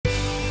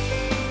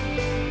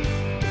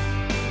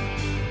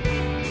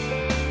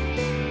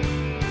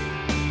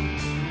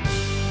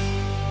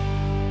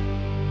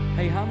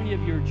how many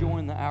of you are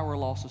enjoying the hour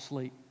loss of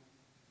sleep?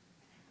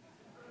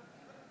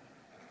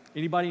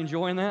 Anybody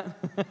enjoying that?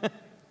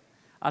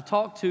 I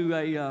talked to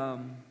a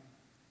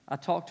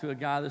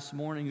guy this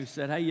morning who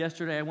said, hey,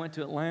 yesterday I went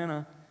to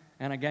Atlanta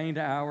and I gained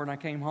an hour and I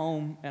came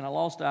home and I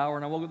lost an hour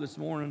and I woke up this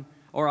morning,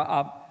 or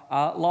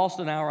I lost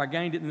an hour, I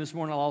gained it, and this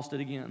morning I lost it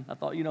again. I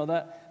thought,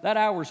 that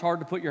hour is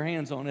hard to put your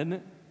hands on, isn't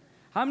it?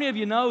 How many of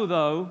you know,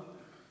 though,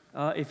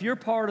 if you're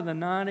part of the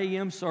 9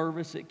 a.m.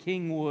 service at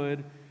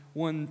Kingwood,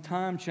 when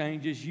time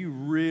changes, you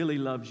really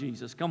love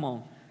Jesus? Come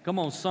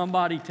on,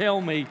 somebody tell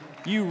me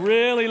you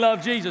really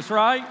love Jesus,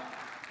 right?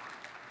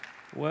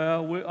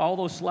 Well, all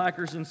those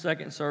slackers in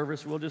second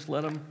service, we'll just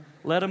let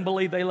them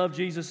believe they love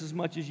Jesus as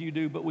much as you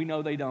do, but we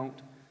know they don't.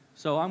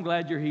 So I'm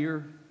glad you're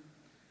here.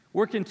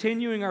 We're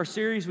continuing our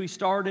series we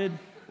started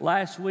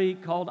last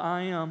week called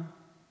I Am.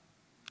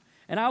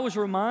 And I was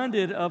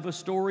reminded of a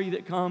story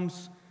that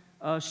comes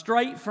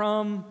straight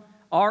from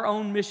our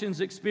own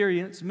missions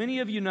experience.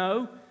 Many of you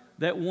know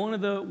that one of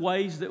the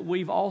ways that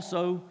we've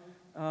also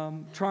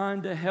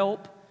trying to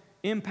help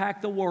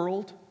impact the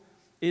world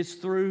is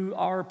through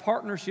our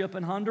partnership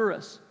in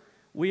Honduras.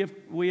 We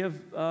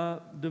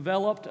have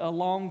developed a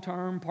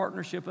long-term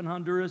partnership in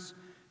Honduras.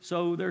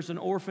 So there's an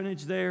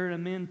orphanage there, a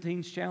Men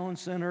Teens Challenge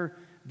Center,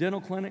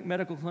 dental clinic,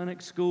 medical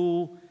clinic,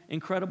 school,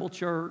 incredible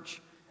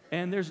church.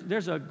 And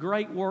there's a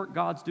great work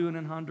God's doing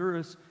in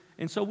Honduras.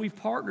 And so we've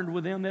partnered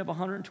with them. They have a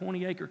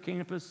 120-acre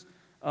campus.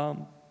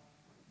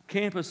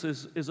 Campus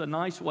is a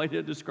nice way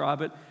to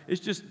describe it.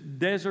 It's just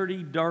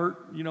deserty dirt,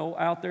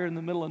 out there in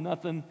the middle of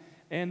nothing.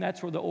 And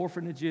that's where the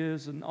orphanage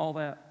is and all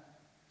that.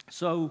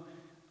 So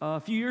a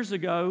few years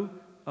ago,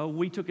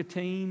 we took a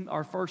team,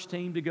 our first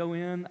team, to go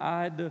in.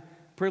 I had the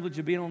privilege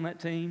of being on that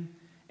team.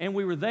 And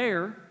we were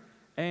there,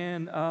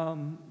 and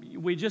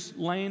we just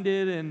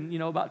landed, and,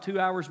 about 2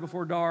 hours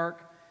before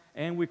dark.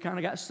 And we kind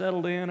of got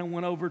settled in and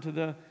went over to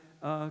the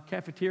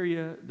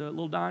cafeteria, the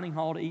little dining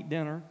hall, to eat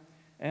dinner.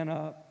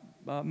 And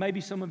maybe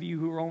some of you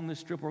who are on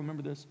this trip will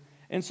remember this.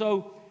 And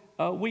so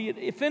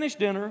we finished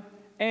dinner,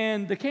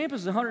 and the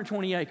campus is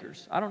 120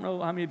 acres. I don't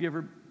know how many of you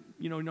ever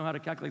know how to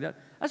calculate that.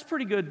 That's a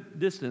pretty good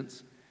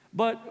distance.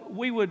 But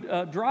we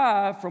would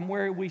drive from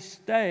where we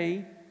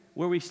stay,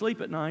 where we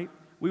sleep at night.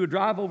 We would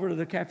drive over to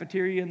the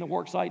cafeteria and the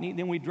work site and eat, and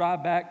then we'd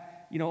drive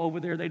back, over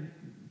there. They'd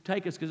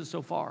take us because it's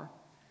so far.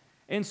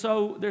 And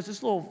so there's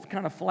this little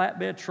kind of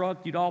flatbed truck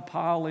you'd all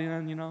pile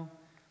in,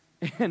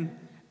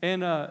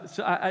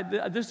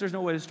 there's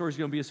no way the story's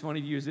going to be as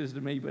funny to you as it is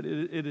to me, but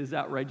it is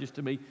outrageous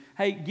to me.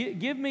 Hey,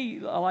 give me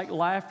like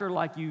laughter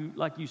like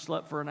you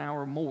slept for an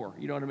hour more.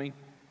 You know what I mean?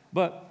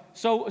 But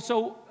so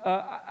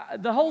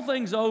the whole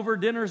thing's over.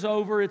 Dinner's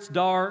over. It's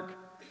dark,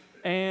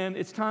 and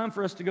it's time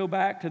for us to go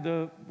back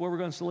to where we're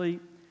going to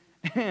sleep.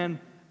 And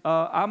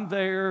I'm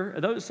there.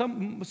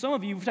 Some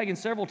of you have taken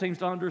several teams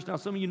to Honduras now.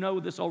 Some of you know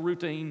this whole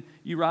routine.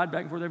 You ride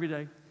back and forth every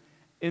day,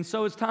 and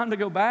so it's time to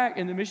go back.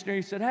 And the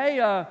missionary said,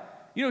 "Hey,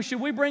 should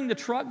we bring the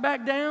truck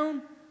back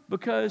down?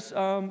 Because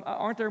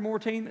aren't there more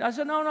teams?" I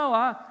said,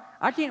 "No,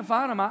 I can't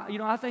find them.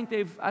 I think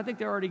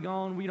they're already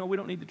gone. We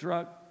don't need the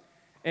truck."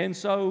 And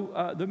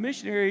so the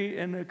missionary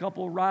and a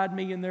couple ride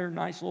me in their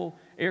nice little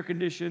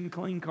air-conditioned,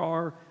 clean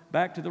car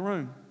back to the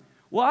room.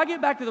 Well, I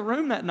get back to the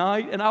room that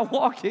night, and I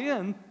walk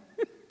in,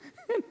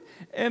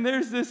 and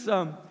there's this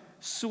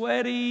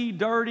sweaty,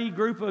 dirty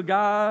group of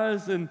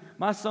guys, and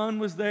my son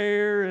was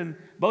there, and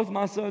both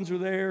my sons were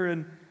there,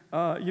 and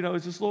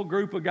it's this little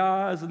group of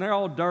guys, and they're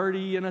all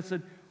dirty. And I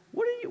said,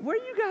 where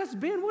you guys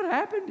been? What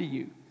happened to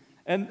you?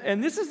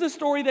 And this is the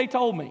story they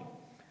told me.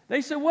 They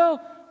said, well,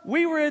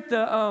 we were at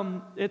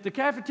the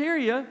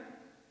cafeteria,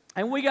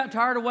 and we got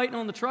tired of waiting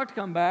on the truck to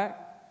come back.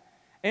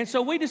 And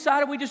so we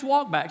decided we'd just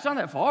walk back. It's not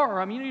that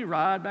far. I mean, you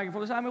ride back and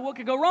forth. I mean, what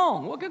could go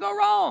wrong? What could go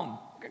wrong?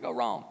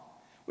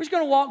 We're just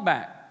going to walk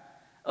back.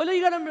 Oh,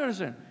 you got to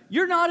understand,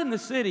 you're not in the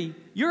city.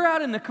 You're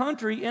out in the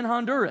country in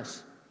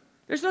Honduras.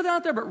 There's nothing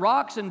out there but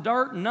rocks and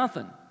dirt and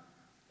nothing.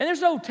 And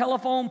there's no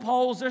telephone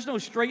poles. There's no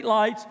street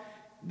lights.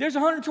 There's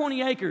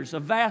 120 acres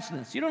of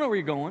vastness. You don't know where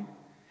you're going.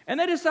 And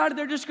they decided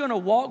they're just going to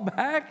walk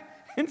back.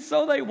 And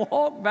so they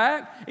walk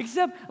back,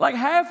 except like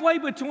halfway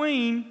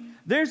between,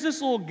 there's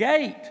this little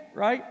gate,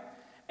 right?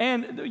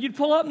 And you'd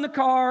pull up in the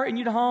car and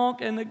you'd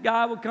honk, and the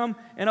guy would come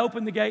and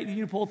open the gate, and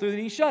you'd pull through and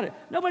he'd shut it.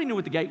 Nobody knew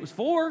what the gate was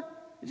for.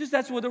 It's just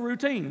that's what the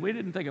routine. We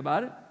didn't think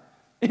about it.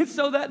 And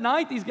so that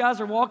night, these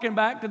guys are walking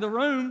back to the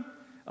room.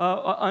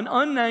 An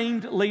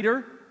unnamed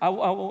leader, I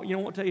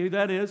won't tell you who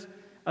that is,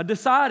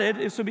 decided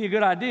this would be a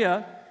good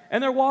idea.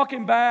 And they're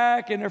walking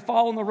back, and they're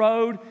following the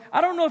road.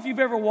 I don't know if you've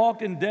ever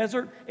walked in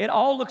desert. It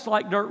all looks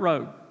like dirt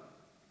road,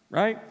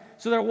 right?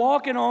 So they're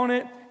walking on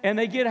it, and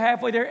they get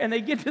halfway there, and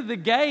they get to the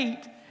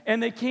gate,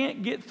 and they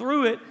can't get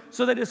through it,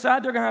 so they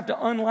decide they're going to have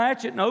to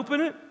unlatch it and open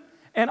it.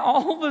 And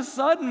all of a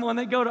sudden, when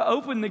they go to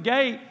open the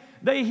gate,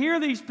 they hear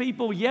these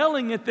people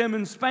yelling at them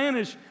in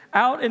Spanish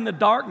out in the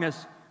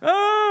darkness.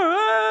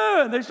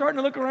 Oh, they're starting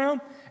to look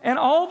around, and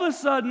all of a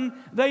sudden,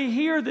 they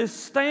hear this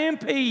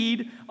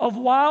stampede of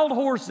wild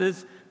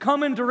horses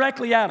coming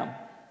directly at them.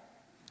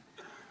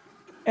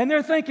 And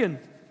they're thinking,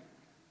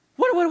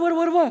 What?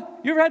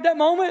 You ever had that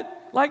moment?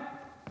 Like,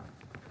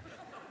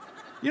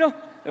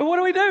 what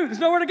do we do? There's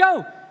nowhere to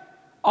go.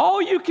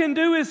 All you can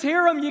do is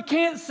hear them. You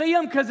can't see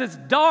them because it's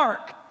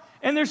dark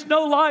and there's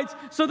no lights.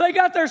 So they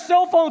got their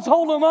cell phones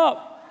holding them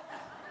up.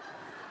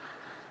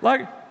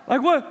 Like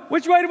what?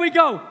 Which way do we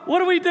go? What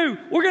do we do?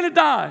 We're going to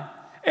die.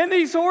 And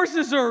these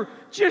horses are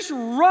just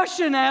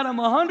rushing at them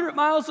 100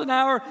 miles an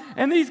hour,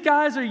 and these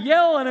guys are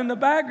yelling in the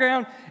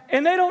background,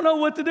 and they don't know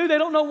what to do. They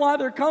don't know why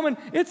they're coming.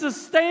 It's a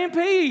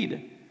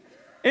stampede.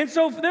 And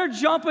so they're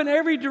jumping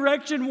every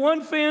direction,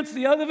 one fence,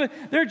 the other fence.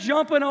 They're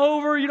jumping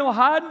over,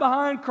 hiding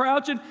behind,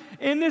 crouching,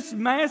 and this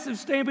massive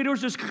stampede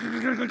horse just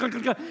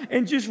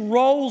and just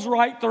rolls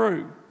right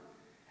through.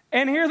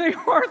 And here they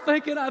are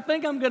thinking, I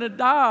think I'm going to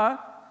die.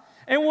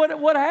 And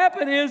what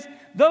happened is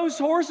those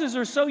horses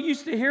are so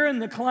used to hearing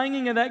the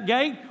clanging of that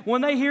gate,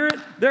 when they hear it,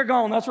 they're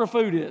gone. That's where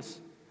food is.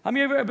 How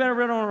many of you have ever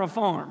been on a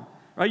farm?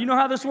 Right? You know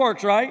how this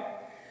works, right?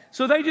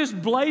 So they just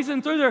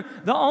blazing through there.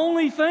 The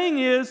only thing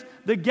is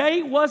the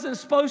gate wasn't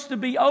supposed to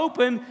be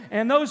open,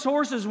 and those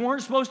horses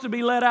weren't supposed to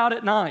be let out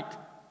at night.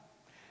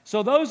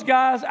 So those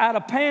guys, out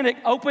of panic,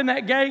 opened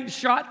that gate,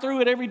 shot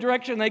through it every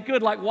direction they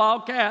could like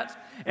wildcats,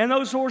 and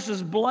those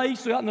horses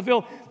blazed out in the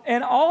field.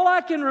 And all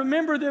I can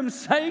remember them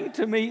saying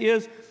to me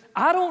is,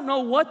 I don't know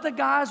what the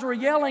guys were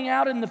yelling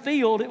out in the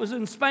field. It was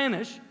in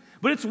Spanish,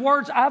 but it's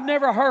words I've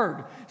never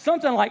heard.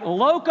 Something like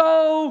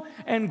loco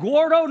and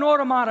gordo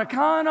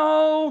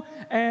norteamericano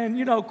and,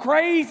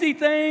 crazy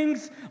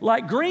things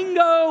like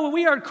gringo.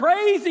 We heard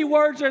crazy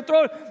words they're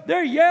throwing.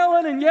 They're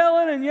yelling and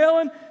yelling and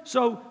yelling.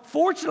 So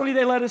fortunately,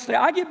 they let us stay.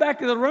 I get back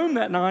to the room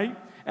that night,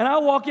 and I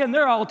walk in.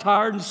 They're all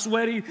tired and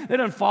sweaty. They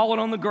done fallen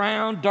on the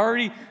ground,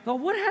 dirty. I thought,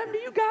 what happened to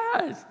you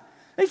guys?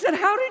 They said,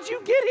 how did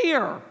you get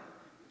here?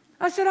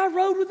 I said, I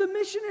rode with a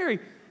missionary.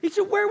 He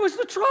said, where was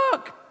the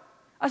truck?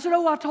 I said,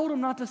 I told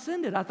him not to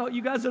send it. I thought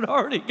you guys had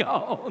already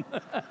gone.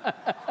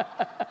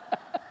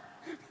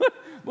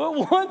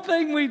 But one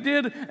thing we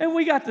did, and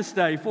we got to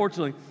stay,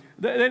 fortunately.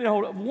 They didn't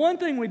hold up. One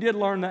thing we did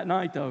learn that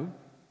night, though,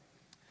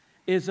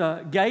 is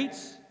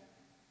gates,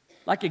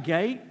 like a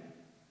gate,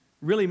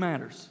 really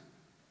matters.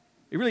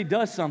 It really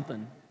does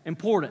something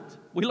important.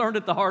 We learned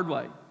it the hard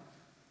way.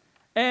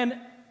 And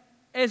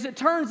as it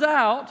turns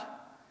out,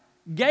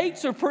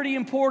 gates are pretty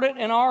important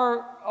in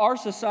our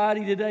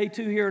society today,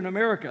 too, here in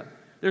America.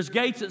 There's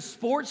gates at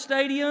sports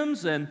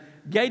stadiums and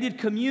gated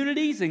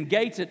communities and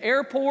gates at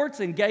airports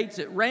and gates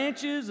at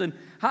ranches. And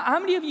how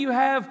many of you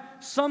have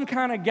some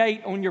kind of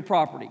gate on your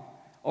property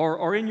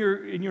or in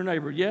your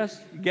neighborhood? Yes?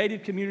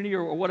 Gated community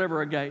or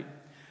whatever a gate.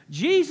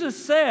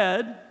 Jesus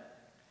said,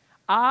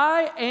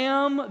 I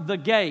am the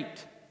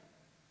gate.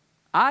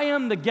 I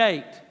am the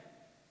gate.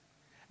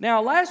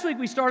 Now, last week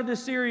we started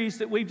this series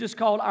that we've just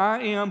called I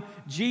Am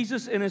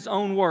Jesus in His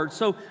Own Words.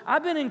 So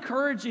I've been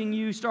encouraging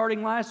you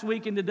starting last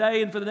week and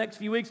today and for the next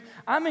few weeks,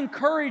 I'm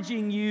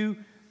encouraging you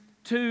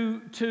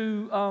to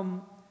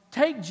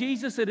take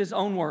Jesus at His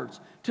own words,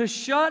 to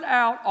shut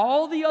out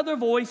all the other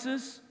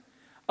voices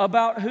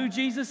about who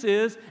Jesus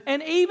is,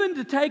 and even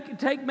to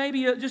take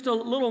maybe just a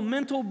little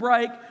mental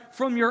break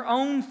from your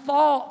own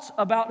thoughts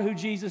about who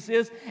Jesus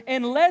is,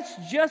 and let's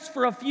just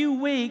for a few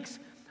weeks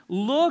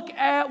look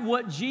at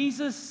what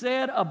Jesus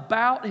said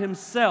about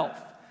Himself.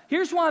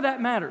 Here's why that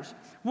matters.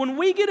 When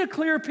we get a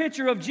clear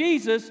picture of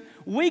Jesus,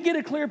 we get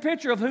a clear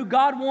picture of who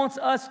God wants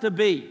us to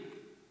be.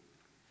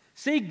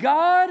 See,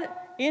 God,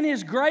 in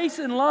His grace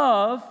and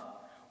love,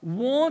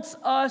 wants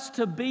us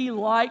to be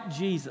like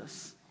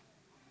Jesus.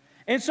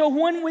 And so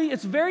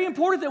it's very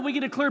important that we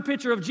get a clear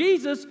picture of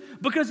Jesus,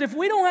 because if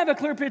we don't have a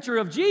clear picture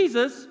of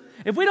Jesus,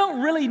 if we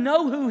don't really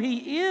know who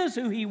He is,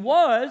 who He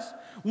was,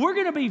 we're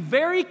going to be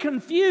very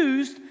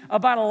confused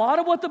about a lot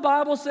of what the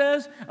Bible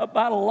says,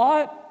 about a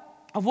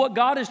lot of what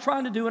God is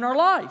trying to do in our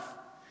life.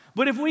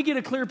 But if we get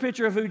a clear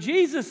picture of who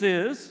Jesus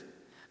is,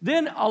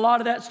 then a lot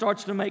of that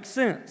starts to make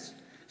sense.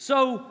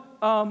 So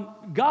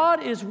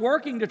God is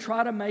working to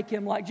try to make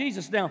Him like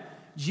Jesus. Now,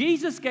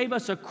 Jesus gave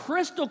us a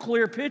crystal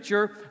clear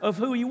picture of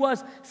who He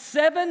was.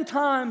 7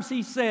 times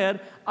He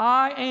said,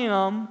 I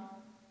am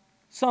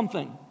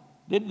something.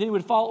 He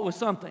would follow it with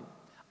something.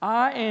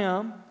 I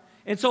am.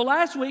 And so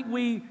last week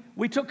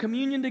we took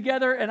communion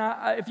together, and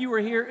if you were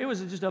here, it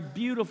was just a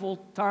beautiful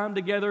time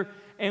together,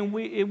 and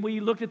we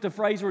looked at the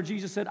phrase where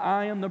Jesus said,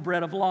 I am the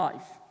bread of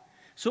life.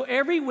 So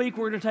every week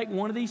we're going to take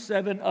one of these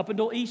 7 up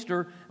until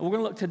Easter, and we're going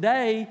to look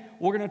today,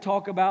 we're going to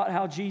talk about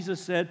how Jesus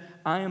said,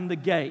 I am the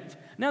gate.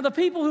 Now the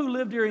people who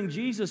lived during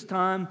Jesus'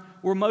 time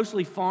were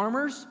mostly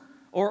farmers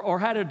or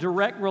had a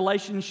direct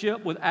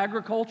relationship with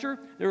agriculture.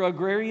 They were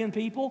agrarian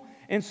people,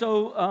 and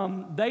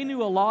so they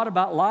knew a lot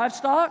about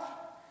livestock,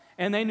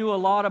 and they knew a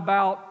lot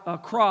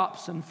about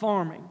crops and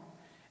farming.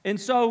 And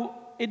so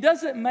it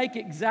doesn't make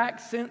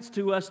exact sense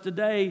to us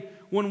today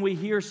when we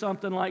hear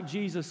something like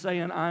Jesus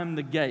saying, I'm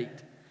the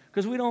gate.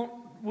 Because we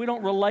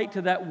don't relate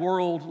to that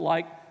world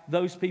like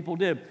those people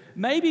did.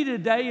 Maybe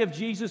today if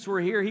Jesus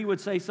were here, He would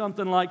say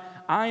something like,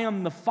 I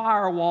am the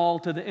firewall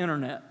to the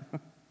internet.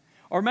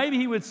 Or maybe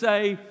He would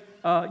say,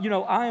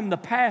 I am the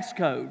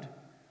passcode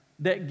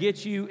that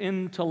gets you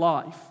into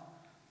life.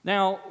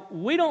 Now,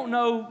 we don't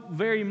know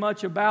very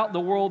much about the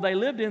world they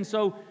lived in,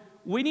 so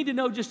we need to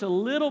know just a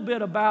little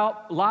bit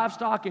about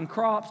livestock and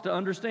crops to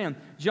understand.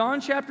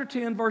 John chapter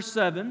 10, verse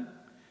 7,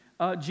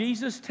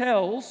 Jesus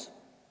tells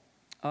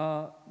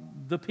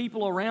the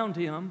people around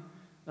him,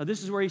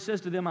 this is where he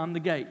says to them, I'm the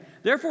gate.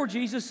 Therefore,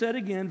 Jesus said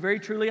again, very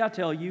truly I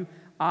tell you,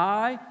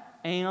 I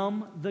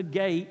am the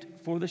gate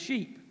for the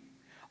sheep.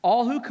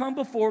 All who come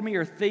before me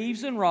are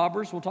thieves and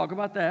robbers. We'll talk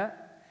about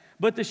that.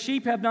 But the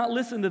sheep have not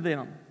listened to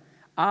them.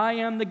 I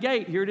am the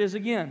gate. Here it is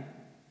again.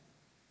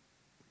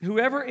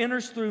 Whoever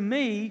enters through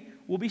me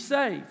will be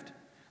saved.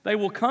 They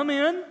will come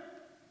in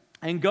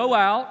and go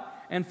out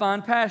and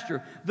find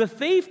pasture. The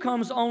thief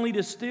comes only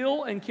to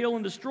steal and kill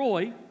and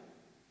destroy.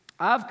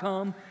 I've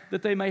come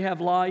that they may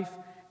have life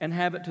and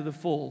have it to the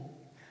full.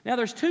 Now,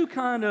 there's two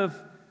kind of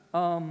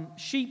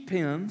sheep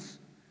pens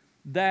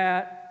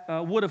that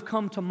would have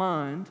come to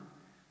mind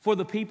for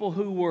the people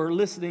who were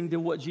listening to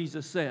what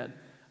Jesus said.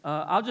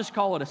 I'll just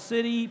call it a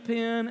city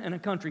pen and a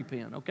country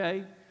pen,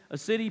 okay? A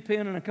city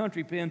pen and a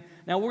country pen.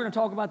 Now, we're going to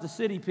talk about the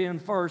city pen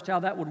first, how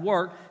that would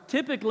work.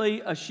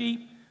 Typically, a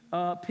sheep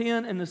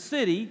pen in the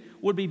city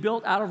would be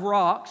built out of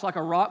rocks, like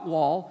a rock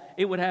wall.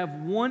 It would have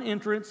one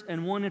entrance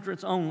and one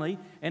entrance only,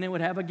 and it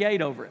would have a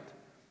gate over it.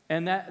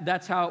 And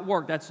that's how it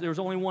worked. There's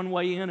only one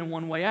way in and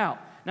one way out.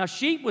 Now,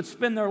 sheep would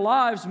spend their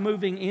lives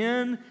moving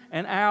in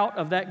and out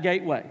of that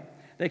gateway.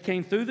 They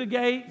came through the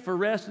gate for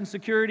rest and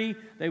security.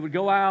 They would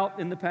go out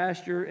in the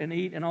pasture and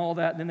eat and all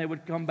that. And then they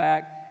would come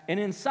back. And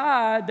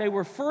inside, they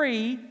were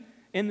free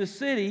in the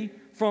city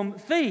from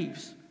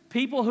thieves,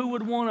 people who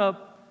would want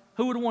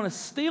to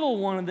steal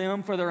one of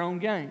them for their own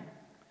gain.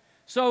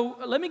 So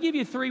let me give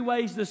you 3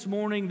 ways this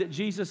morning that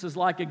Jesus is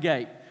like a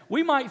gate.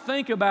 We might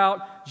think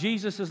about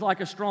Jesus as like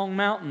a strong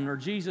mountain, or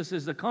Jesus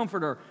is the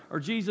comforter, or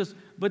Jesus,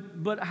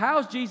 but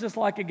how's Jesus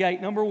like a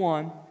gate? Number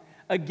 1,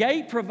 a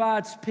gate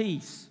provides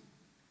peace.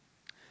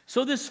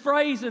 So this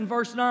phrase in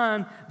verse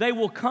 9, they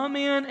will come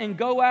in and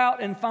go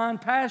out and find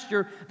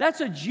pasture,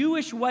 that's a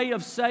Jewish way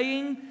of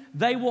saying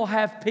they will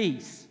have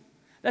peace.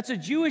 That's a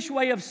Jewish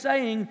way of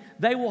saying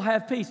they will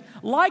have peace.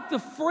 Like the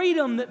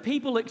freedom that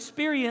people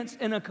experience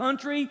in a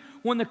country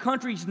when the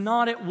country's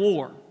not at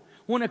war.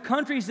 When a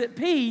country's at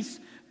peace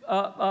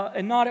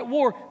and not at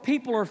war,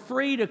 people are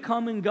free to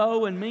come and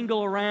go and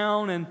mingle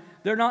around, and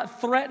they're not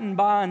threatened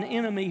by an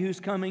enemy who's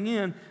coming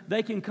in.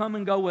 They can come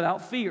and go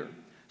without fear.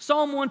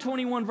 Psalm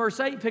 121 verse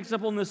 8 picks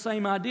up on the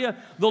same idea.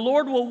 The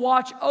Lord will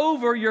watch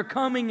over your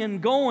coming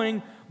and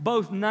going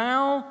both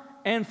now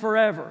and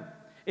forever.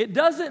 It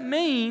doesn't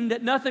mean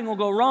that nothing will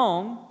go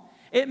wrong.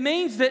 It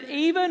means that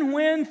even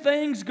when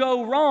things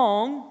go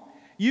wrong,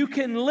 you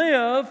can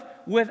live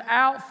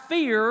without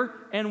fear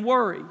and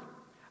worry.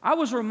 I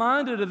was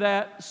reminded of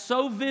that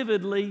so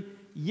vividly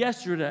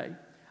yesterday.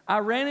 I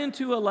ran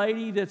into a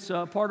lady that's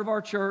a part of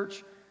our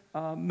church.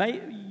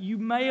 You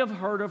may have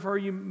heard of her,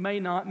 you may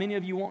not. Many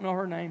of you won't know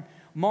her name.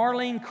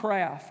 Marlene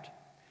Kraft.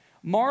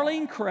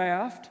 Marlene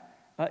Kraft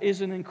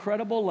is an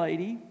incredible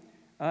lady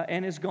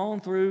and has gone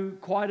through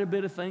quite a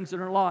bit of things in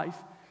her life.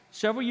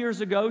 Several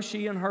years ago,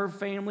 she and her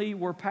family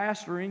were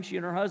pastoring. She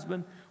and her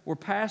husband were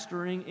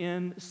pastoring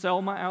in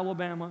Selma,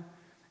 Alabama.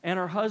 And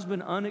her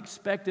husband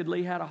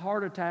unexpectedly had a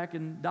heart attack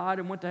and died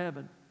and went to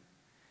heaven.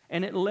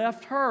 And it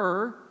left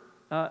her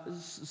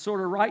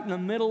sort of right in the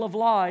middle of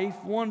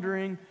life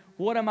wondering,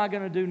 what am I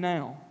going to do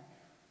now?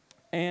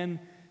 And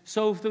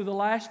so through the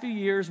last few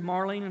years,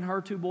 Marlene and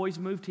her 2 boys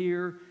moved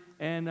here,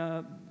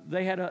 and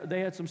they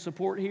had some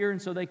support here,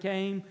 and so they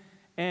came.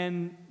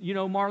 And,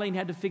 Marlene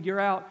had to figure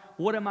out,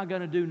 what am I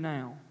going to do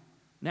now?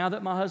 Now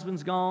that my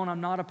husband's gone,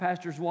 I'm not a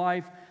pastor's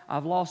wife.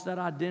 I've lost that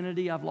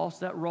identity. I've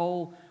lost that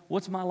role.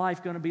 What's my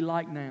life going to be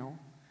like now?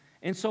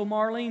 And so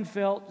Marlene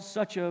felt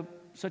such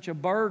a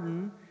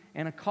burden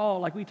and a call,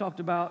 like we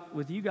talked about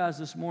with you guys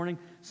this morning.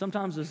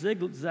 Sometimes a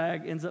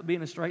zigzag ends up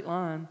being a straight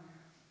line.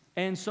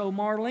 And so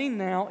Marlene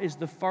now is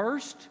the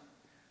first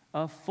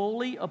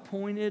fully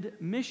appointed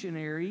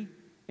missionary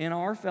in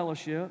our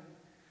fellowship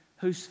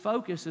whose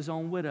focus is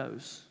on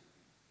widows.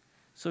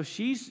 So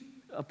she's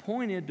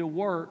appointed to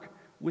work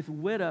with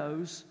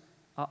widows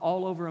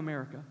all over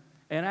America.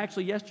 And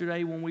actually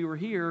yesterday when we were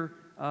here,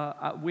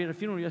 we had a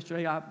funeral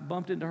yesterday. I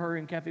bumped into her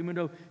in Cafe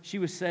Mundo. She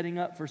was setting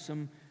up for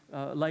some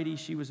ladies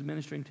she was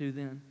ministering to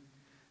then.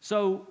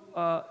 So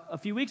a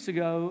few weeks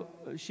ago,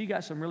 she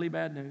got some really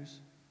bad news.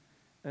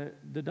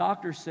 The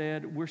doctor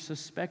said, we're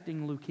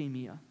suspecting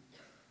leukemia.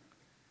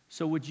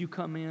 So would you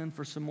come in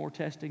for some more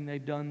testing?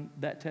 They've done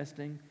that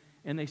testing.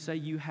 And they say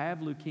you have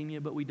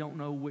leukemia, but we don't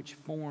know which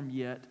form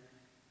yet.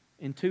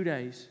 In 2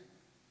 days,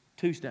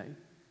 Tuesday,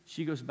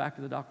 she goes back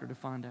to the doctor to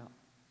find out.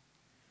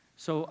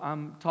 So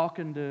I'm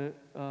talking to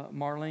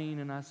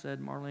Marlene, and I said,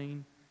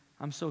 Marlene,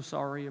 I'm so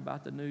sorry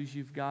about the news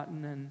you've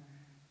gotten,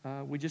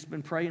 and we've just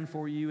been praying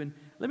for you. And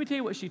let me tell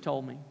you what she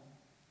told me.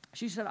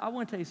 She said, I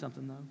want to tell you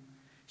something, though.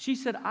 She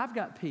said, I've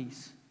got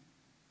peace.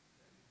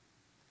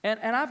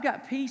 And I've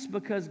got peace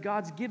because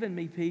God's given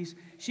me peace.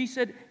 She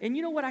said, and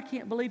you know what I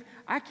can't believe?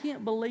 I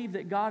can't believe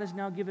that God has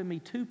now given me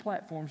 2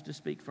 platforms to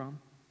speak from.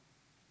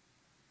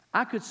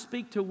 I could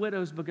speak to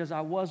widows because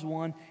I was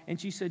one. And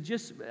she said,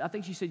 I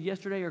think she said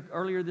yesterday or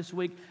earlier this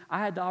week, I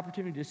had the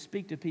opportunity to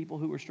speak to people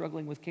who were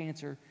struggling with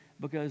cancer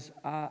because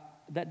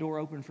that door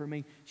opened for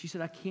me. She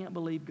said, I can't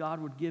believe God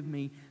would give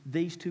me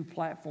these two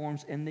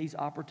platforms and these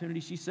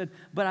opportunities. She said,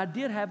 but I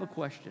did have a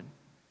question.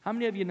 How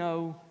many of you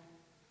know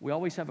we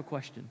always have a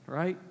question,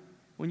 right?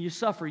 When you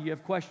suffer, you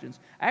have questions.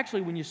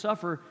 Actually, when you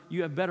suffer,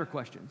 you have better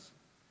questions.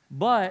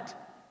 But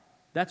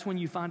that's when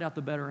you find out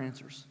the better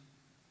answers.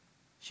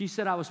 She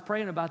said, I was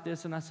praying about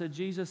this, and I said,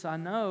 Jesus, I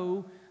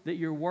know that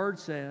your word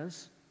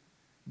says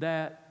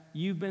that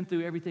you've been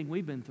through everything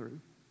we've been through,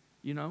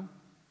 you know?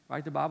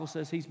 Right? The Bible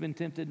says he's been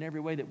tempted in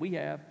every way that we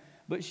have.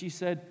 But she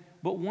said,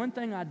 but one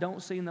thing I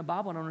don't see in the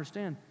Bible and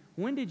understand,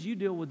 when did you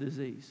deal with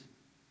disease?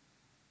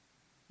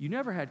 You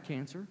never had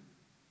cancer.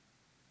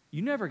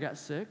 You never got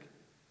sick.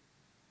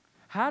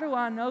 How do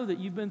I know that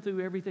you've been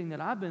through everything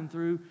that I've been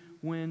through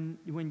when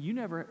you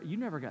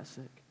never got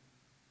sick?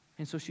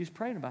 And so she's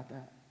praying about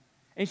that.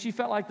 And she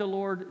felt like the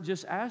Lord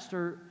just asked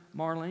her,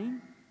 Marlene,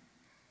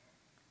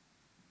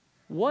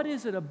 what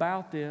is it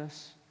about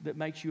this that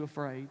makes you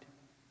afraid?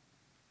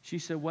 She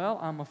said, well,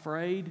 I'm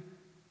afraid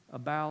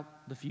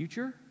about the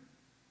future.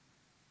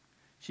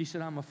 She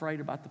said, I'm afraid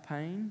about the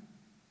pain.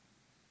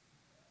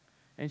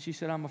 And she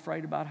said, I'm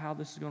afraid about how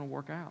this is going to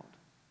work out.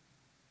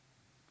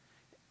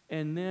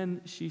 And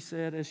then she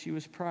said, as she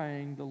was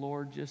praying, the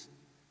Lord just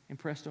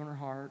impressed on her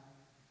heart,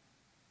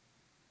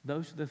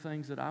 those are the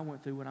things that I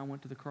went through when I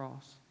went to the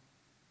cross.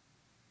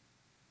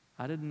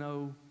 I didn't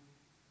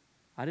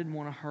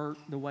want to hurt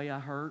the way I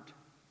hurt.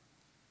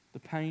 The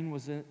pain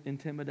was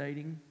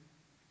intimidating.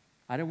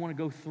 I didn't want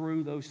to go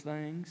through those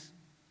things.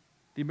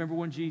 Do you remember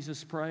when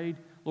Jesus prayed,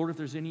 Lord, if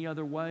there's any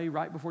other way?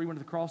 Right before he went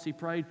to the cross, he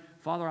prayed,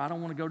 Father, I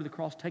don't want to go to the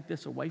cross. Take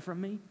this away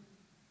from me.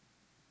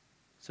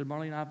 I said,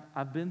 Marlene,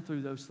 I've been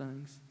through those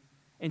things.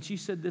 And she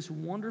said this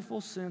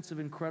wonderful sense of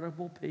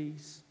incredible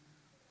peace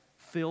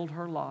filled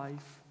her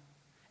life.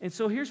 And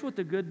so here's what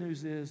the good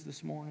news is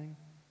this morning.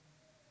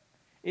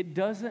 It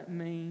doesn't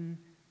mean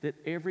that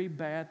every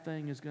bad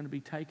thing is going to be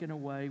taken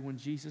away when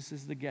Jesus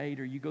is the gate,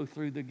 or you go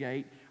through the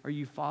gate, or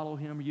you follow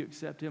him, or you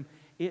accept him.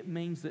 It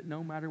means that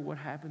no matter what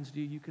happens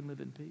to you, you can live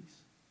in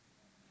peace.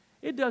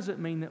 It doesn't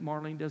mean that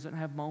Marlene doesn't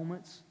have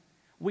moments.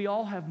 We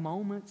all have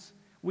moments.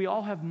 We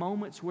all have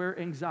moments where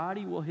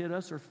anxiety will hit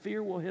us, or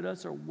fear will hit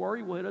us, or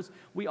worry will hit us.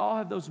 We all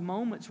have those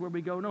moments where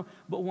we go, no.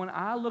 But when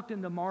I looked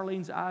into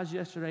Marlene's eyes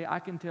yesterday, I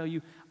can tell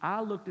you,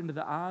 I looked into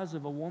the eyes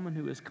of a woman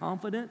who is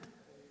confident,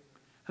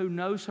 who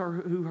knows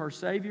who her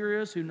Savior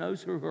is, who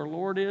knows who her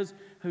Lord is,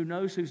 who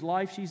knows whose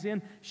life she's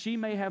in. She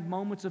may have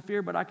moments of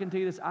fear, but I can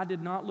tell you this, I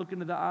did not look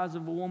into the eyes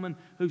of a woman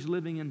who's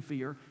living in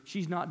fear.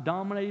 She's not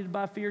dominated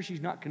by fear.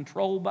 She's not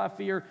controlled by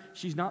fear.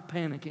 She's not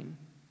panicking.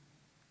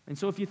 And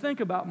so if you think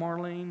about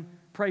Marlene,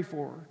 pray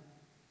for her.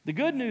 The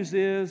good news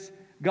is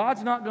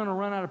God's not going to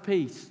run out of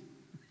peace.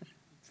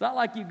 It's not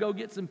like you go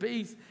get some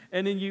peace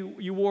and then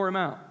you wore him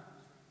out.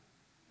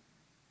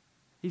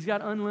 He's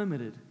got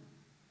unlimited.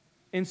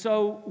 And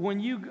so when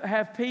you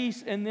have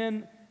peace and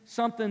then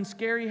something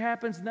scary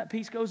happens and that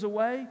peace goes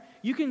away,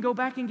 you can go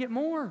back and get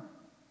more.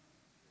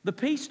 The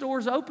peace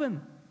store's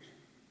open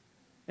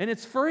and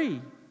it's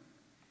free.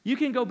 You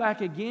can go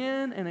back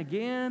again and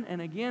again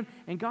and again,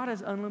 and God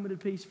has unlimited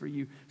peace for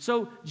you.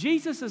 So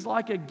Jesus is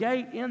like a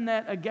gate in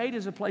that a gate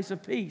is a place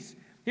of peace.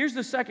 Here's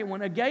the second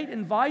one. A gate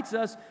invites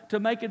us to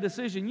make a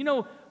decision. You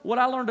know, what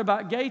I learned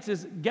about gates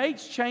is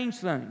gates change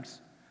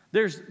things.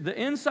 There's the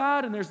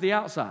inside and there's the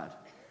outside,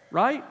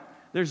 right?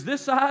 There's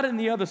this side and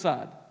the other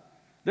side.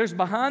 There's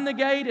behind the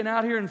gate and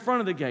out here in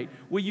front of the gate.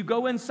 Will you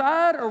go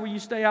inside or will you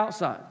stay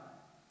outside?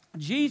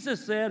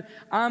 Jesus said,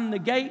 I'm the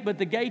gate, but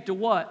the gate to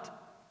what?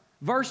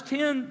 Verse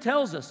 10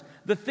 tells us,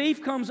 the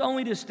thief comes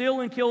only to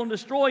steal and kill and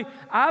destroy.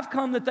 I've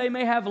come that they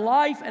may have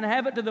life and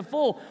have it to the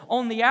full.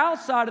 On the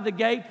outside of the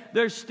gate,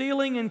 there's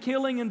stealing and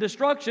killing and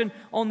destruction.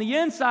 On the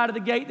inside of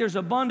the gate, there's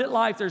abundant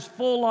life, there's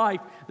full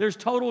life, there's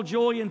total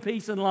joy and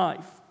peace in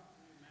life.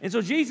 And so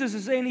Jesus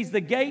is saying he's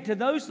the gate to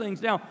those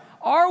things. Now,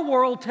 our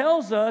world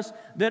tells us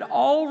that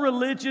all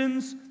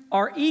religions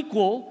are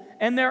equal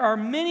and there are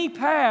many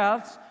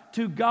paths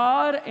to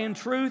God and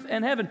truth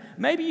and heaven.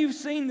 Maybe you've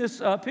seen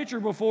this picture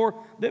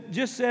before that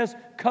just says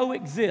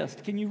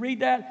coexist. Can you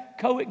read that?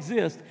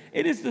 Coexist.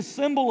 It is the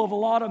symbol of a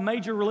lot of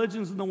major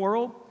religions in the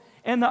world.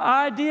 And the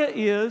idea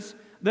is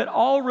that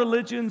all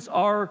religions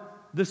are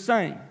the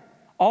same.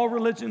 All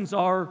religions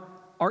are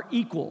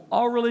equal.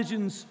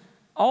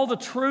 All the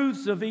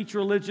truths of each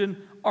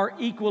religion are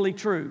equally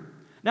true.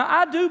 Now,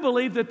 I do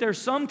believe that there's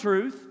some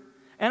truth,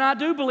 and I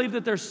do believe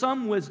that there's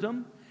some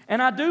wisdom,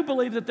 and I do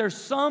believe that there's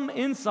some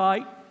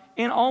insight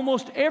in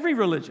almost every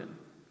religion.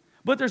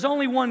 But there's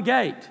only one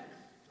gate.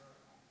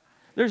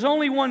 There's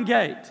only one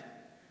gate.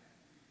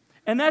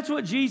 And that's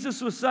what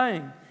Jesus was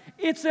saying.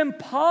 It's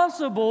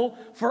impossible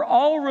for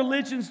all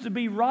religions to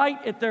be right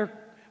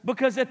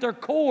because at their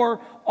core,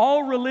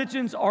 all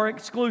religions are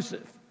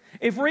exclusive.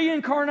 If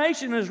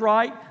reincarnation is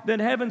right,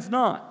 then heaven's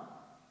not.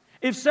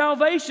 If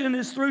salvation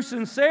is through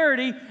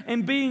sincerity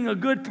and being a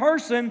good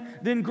person,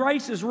 then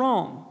grace is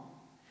wrong.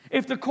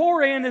 If the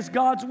Koran is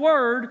God's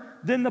word,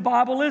 then the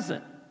Bible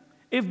isn't.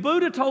 If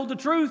Buddha told the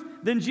truth,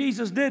 then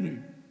Jesus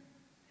didn't.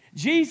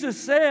 Jesus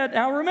said,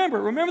 now remember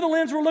the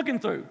lens we're looking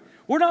through.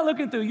 We're not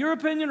looking through your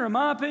opinion or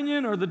my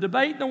opinion or the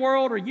debate in the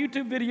world or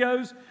YouTube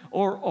videos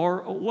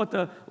or what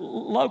the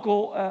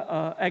local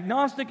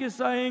agnostic is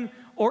saying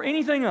or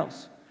anything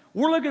else.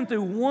 We're looking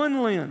through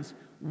one lens.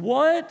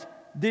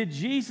 What did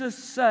Jesus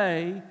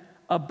say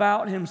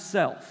about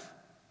himself?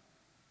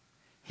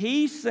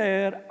 He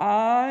said,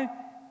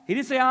 he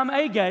didn't say I'm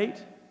a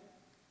gate.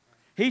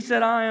 He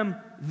said, I am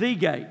the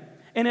gate.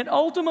 And it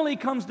ultimately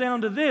comes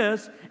down to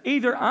this: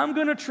 either I'm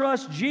going to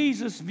trust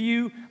Jesus'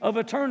 view of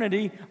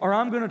eternity or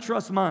I'm going to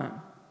trust mine.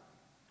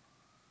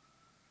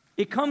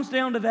 It comes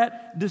down to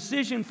that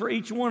decision for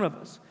each one of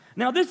us.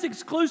 Now, this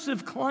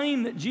exclusive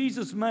claim that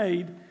Jesus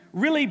made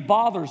really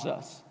bothers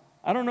us.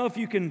 I don't know if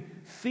you can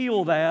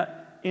feel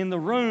that in the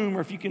room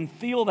or if you can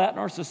feel that in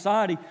our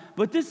society,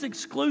 but this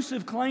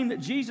exclusive claim that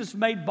Jesus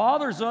made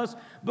bothers us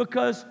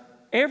because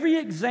every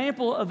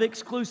example of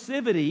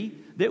exclusivity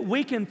that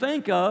we can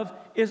think of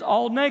is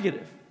all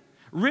negative.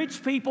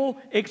 Rich people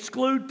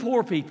exclude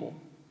poor people.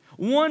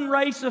 One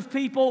race of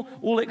people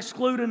will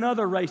exclude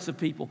another race of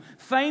people.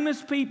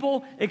 Famous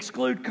people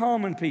exclude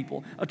common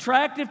people.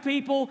 Attractive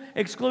people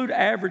exclude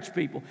average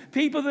people.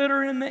 People that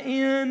are in the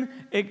in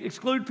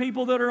exclude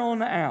people that are on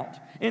the out.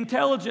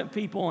 Intelligent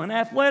people and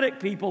athletic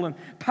people and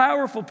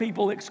powerful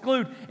people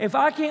exclude. If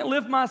I can't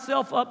lift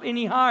myself up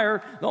any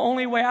higher, the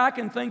only way I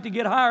can think to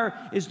get higher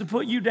is to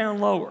put you down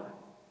lower.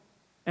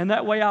 And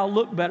that way I'll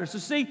look better. So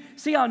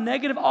see how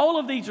negative? All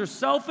of these are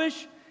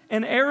selfish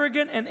and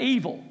arrogant and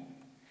evil.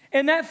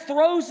 And that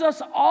throws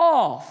us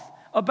off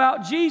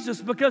about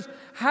Jesus, because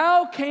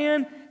how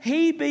can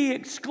he be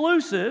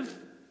exclusive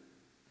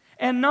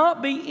and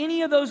not be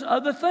any of those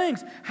other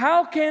things?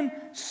 How can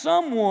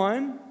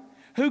someone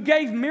who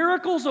gave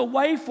miracles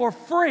away for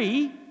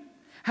free,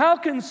 how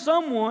can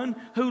someone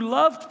who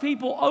loved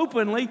people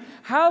openly,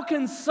 how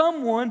can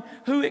someone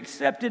who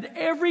accepted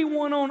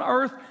everyone on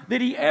earth that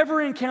he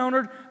ever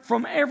encountered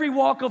from every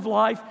walk of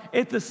life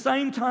at the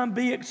same time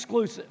be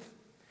exclusive?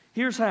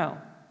 Here's how.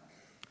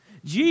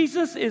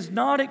 Jesus is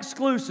not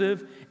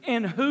exclusive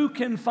in who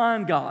can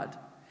find God.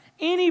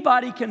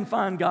 Anybody can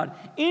find God.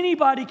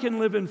 Anybody can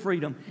live in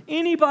freedom.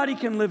 Anybody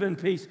can live in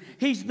peace.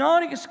 He's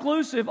not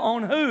exclusive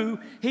on who,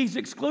 he's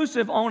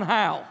exclusive on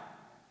how.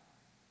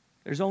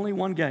 There's only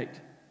one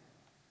gate.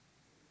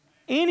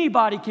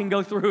 Anybody can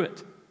go through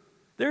it.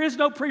 There is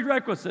no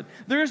prerequisite.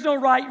 There is no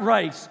right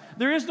race.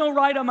 There is no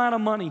right amount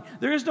of money.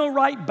 There is no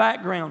right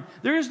background.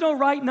 There is no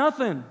right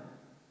nothing.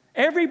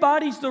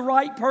 Everybody's the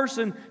right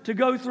person to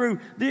go through.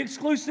 The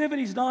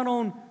exclusivity is not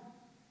on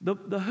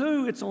the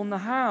who, it's on the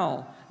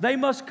how. They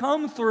must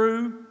come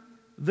through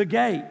the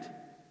gate.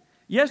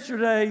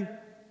 Yesterday,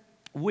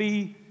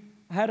 we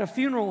had a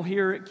funeral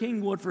here at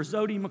Kingwood for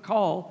Zodi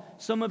McCall.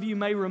 Some of you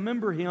may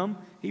remember him.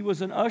 He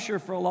was an usher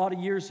for a lot of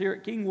years here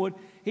at Kingwood.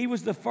 He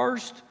was the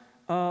first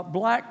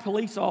black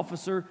police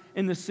officer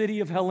in the city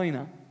of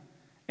Helena.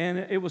 And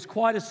it was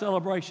quite a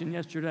celebration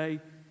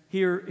yesterday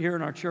here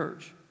in our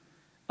church.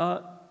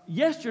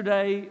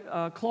 Yesterday,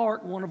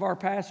 Clark, one of our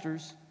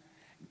pastors,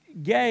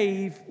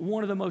 gave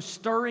one of the most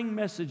stirring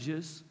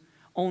messages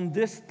on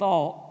this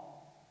thought,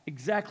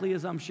 exactly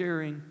as I'm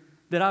sharing,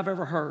 that I've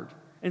ever heard.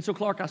 And so,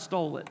 Clark, I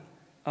stole it.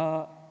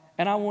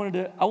 And I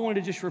wanted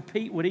to just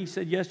repeat what he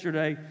said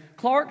yesterday.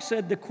 Clark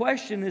said the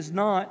question is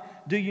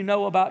not, do you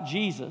know about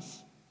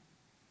Jesus?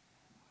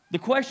 The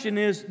question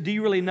is, do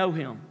you really know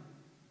him?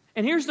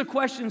 And here's the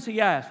questions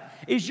he asked.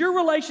 Is your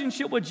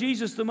relationship with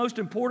Jesus the most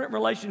important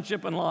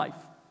relationship in life?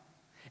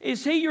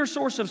 Is he your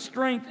source of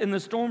strength in the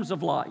storms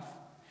of life?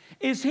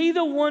 Is he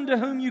the one to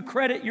whom you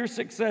credit your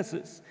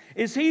successes?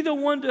 Is he the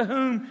one to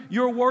whom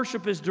your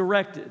worship is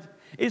directed?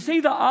 Is he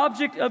the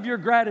object of your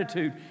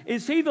gratitude?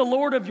 Is he the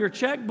Lord of your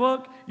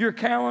checkbook, your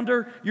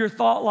calendar, your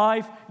thought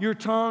life, your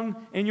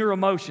tongue, and your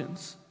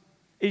emotions?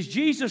 Is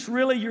Jesus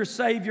really your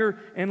Savior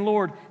and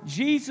Lord?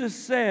 Jesus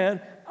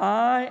said,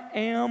 I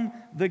am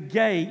the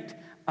gate.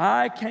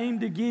 I came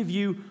to give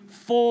you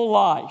full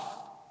life.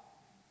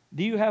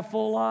 Do you have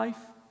full life?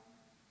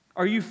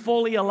 Are you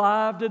fully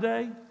alive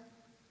today?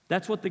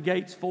 That's what the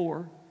gate's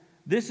for.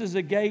 This is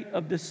a gate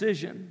of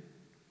decision.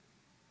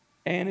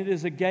 And it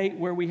is a gate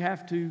where we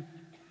have to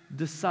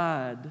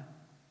decide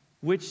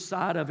which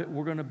side of it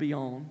we're going to be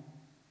on.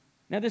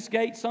 Now, this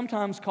gate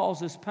sometimes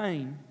causes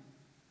pain.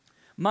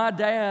 My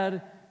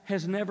dad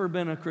has never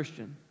been a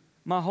Christian.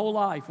 My whole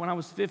life, when I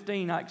was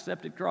 15, I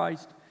accepted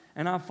Christ,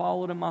 and I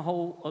followed him my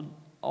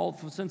all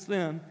since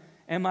then.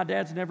 And my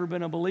dad's never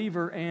been a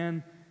believer,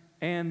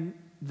 and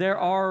there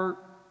are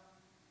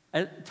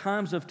at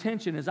times of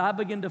tension. As I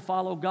begin to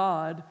follow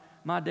God,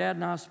 my dad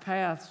and I's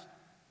paths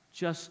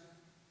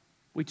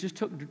we just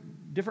took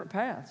different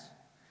paths.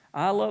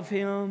 I love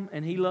him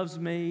and he loves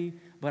me,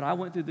 but I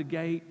went through the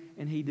gate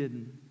and he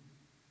didn't.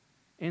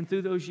 And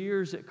through those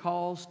years, it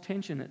caused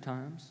tension at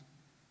times.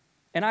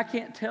 And I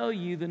can't tell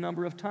you the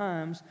number of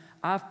times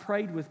I've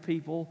prayed with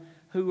people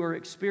who are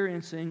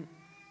experiencing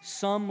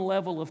some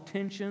level of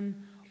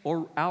tension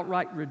or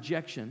outright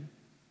rejection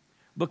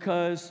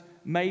because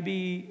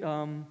maybe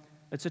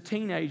it's a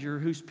teenager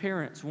whose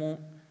parents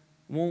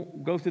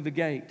won't go through the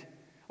gate,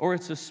 or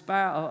it's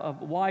a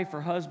wife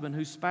or husband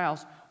whose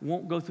spouse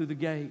won't go through the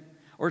gate,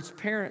 or it's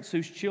parents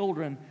whose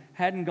children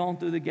hadn't gone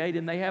through the gate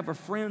and they have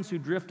friends who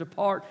drift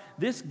apart.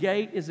 This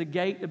gate is a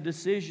gate of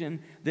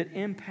decision that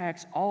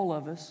impacts all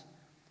of us.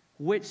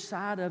 Which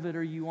side of it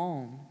are you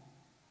on?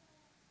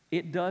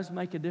 It does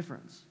make a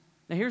difference.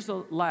 Now here's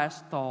the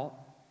last thought.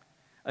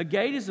 A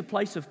gate is a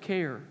place of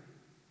care.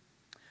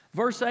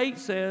 Verse 8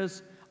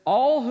 says,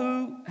 all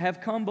who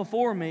have come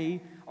before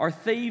me are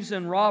thieves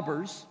and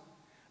robbers,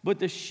 but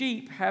the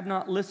sheep have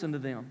not listened to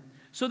them.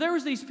 So there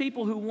was these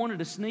people who wanted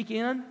to sneak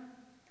in,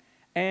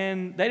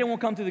 and they didn't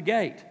want to come through the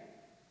gate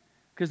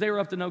because they were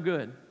up to no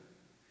good.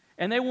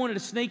 And they wanted to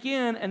sneak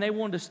in, and they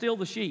wanted to steal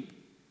the sheep.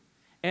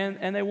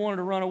 And they wanted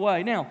to run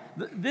away. Now,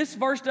 this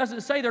verse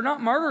doesn't say they're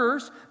not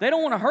murderers. They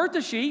don't want to hurt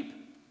the sheep.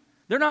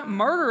 They're not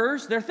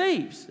murderers. They're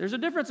thieves. There's a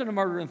difference in a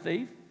murderer and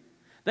thief.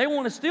 They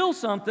want to steal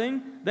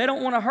something. They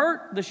don't want to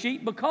hurt the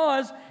sheep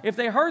because if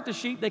they hurt the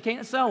sheep, they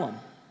can't sell them.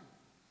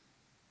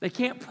 They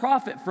can't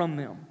profit from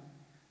them.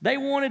 They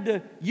wanted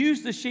to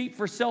use the sheep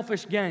for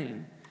selfish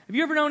gain. Have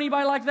you ever known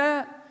anybody like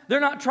that? They're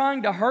not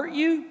trying to hurt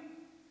you,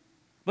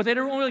 but they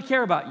don't really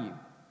care about you.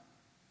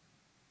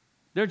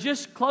 They're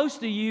just close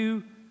to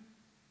you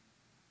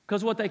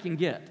because of what they can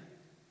get.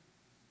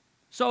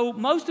 So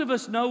most of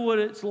us know what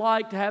it's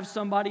like to have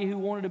somebody who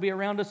wanted to be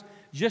around us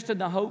just in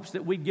the hopes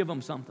that we'd give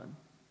them something.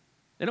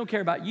 They don't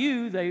care about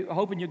you. They're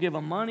hoping you'll give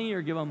them money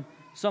or give them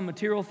some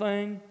material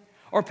thing.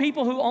 Or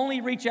people who only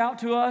reach out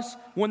to us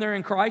when they're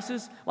in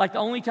crisis, like the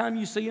only time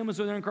you see them is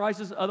when they're in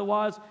crisis,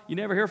 otherwise you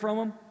never hear from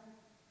them.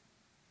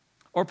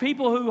 Or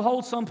people who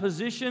hold some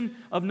position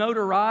of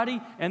notoriety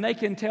and they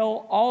can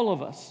tell all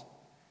of us.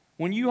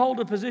 When you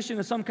hold a position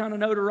of some kind of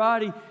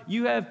notoriety,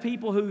 you have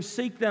people who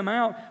seek them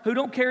out, who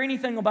don't care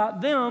anything about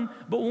them,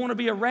 but want to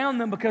be around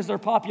them because of their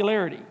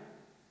popularity.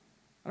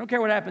 I don't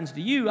care what happens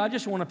to you, I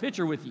just want a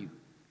picture with you.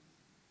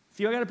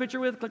 See who I got a picture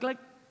with? Click, click.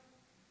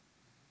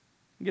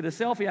 You get a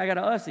selfie, I got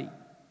a Ussie.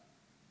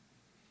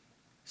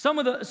 Some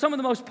of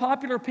the most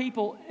popular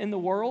people in the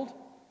world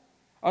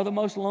are the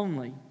most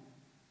lonely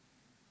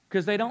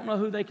because they don't know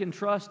who they can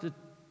trust to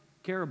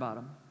care about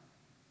them.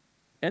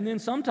 And then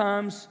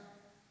sometimes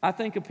I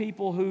think of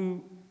people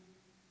who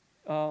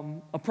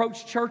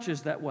approach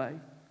churches that way.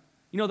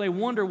 You know, they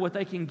wonder what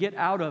they can get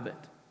out of it.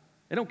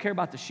 They don't care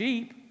about the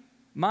sheep.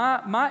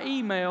 My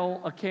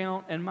email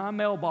account and my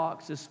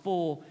mailbox is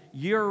full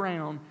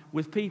year-round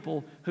with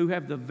people who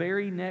have the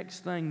very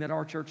next thing that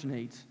our church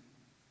needs.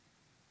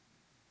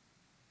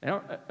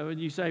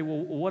 You say,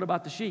 well, what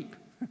about the sheep?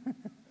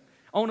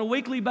 On a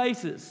weekly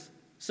basis,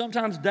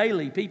 sometimes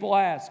daily, people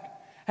ask,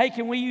 hey,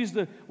 we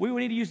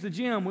need to use the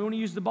gym, we want to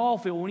use the ball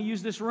field, we want to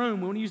use this room,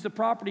 we want to use the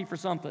property for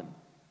something.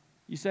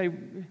 You say,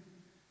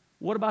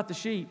 what about the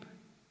sheep?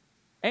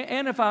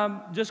 And if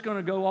I'm just going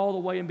to go all the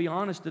way and be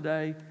honest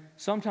today,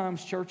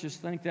 sometimes churches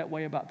think that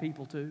way about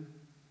people too.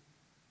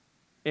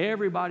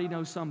 Everybody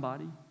knows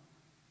somebody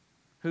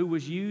who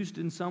was used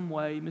in some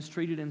way,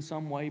 mistreated in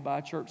some way by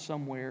a church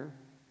somewhere,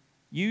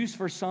 used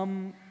for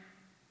some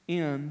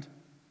end,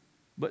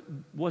 but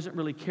wasn't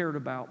really cared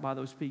about by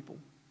those people.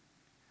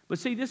 But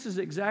see, this is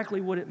exactly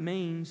what it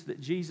means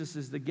that Jesus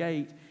is the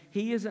gate.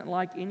 He isn't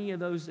like any of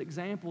those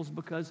examples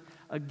because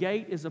a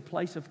gate is a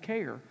place of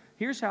care.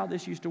 Here's how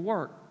this used to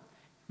work.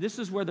 This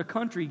is where the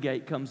country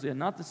gate comes in,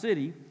 not the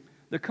city.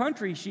 The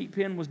country sheep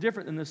pen was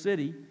different than the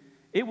city.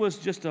 It was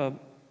just some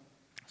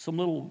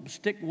little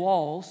stick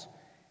walls,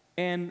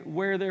 and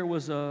where there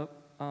was a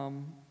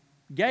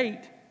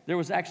gate, there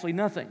was actually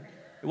nothing.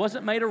 It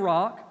wasn't made of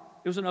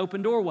rock. It was an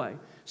open doorway.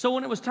 So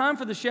when it was time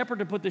for the shepherd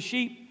to put the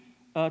sheep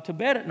to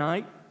bed at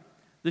night,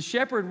 the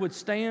shepherd would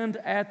stand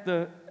at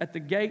the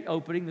gate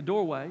opening, the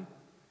doorway,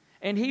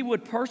 and he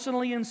would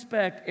personally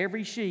inspect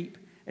every sheep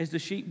as the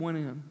sheep went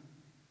in.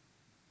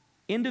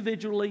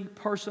 Individually,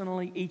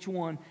 personally, each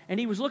one. And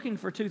he was looking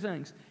for two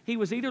things. He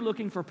was either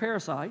looking for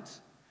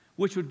parasites,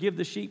 which would give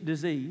the sheep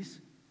disease,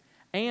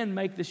 and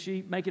make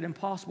it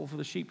impossible for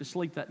the sheep to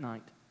sleep that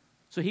night.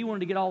 So he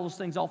wanted to get all those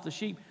things off the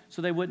sheep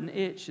so they wouldn't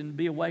itch and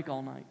be awake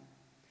all night.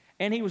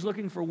 And he was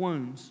looking for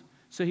wounds.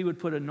 So he would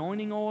put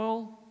anointing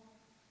oil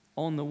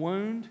on the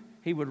wound.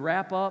 He would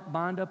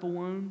bind up a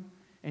wound,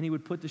 and he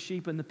would put the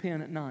sheep in the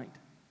pen at night.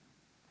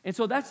 And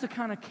so that's the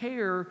kind of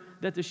care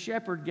that the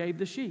shepherd gave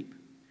the sheep.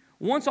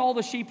 Once all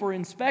the sheep were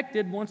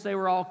inspected, once they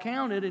were all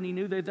counted, and he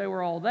knew that they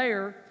were all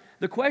there,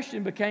 the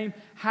question became,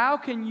 how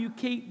can you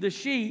keep the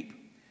sheep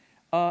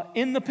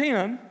in the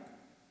pen,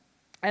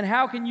 and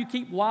how can you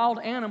keep wild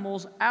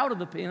animals out of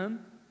the pen?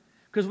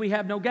 Because we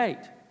have no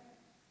gate.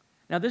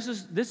 Now, this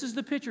is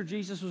the picture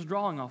Jesus was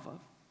drawing off of.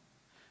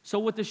 So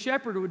what the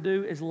shepherd would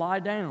do is lie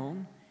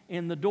down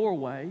in the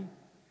doorway,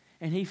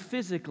 and he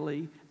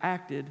physically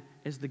acted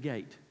as the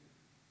gate.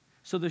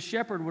 So the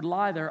shepherd would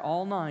lie there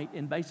all night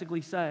and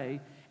basically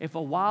say, if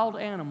a wild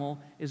animal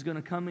is going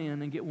to come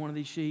in and get one of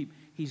these sheep,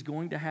 he's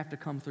going to have to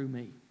come through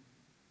me.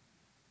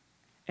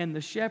 and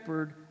the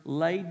shepherd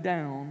laid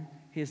down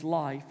his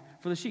life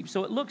for the sheep.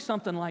 So it looks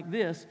something like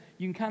this.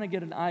 You can kind of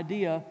get an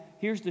idea.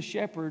 Here's the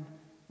shepherd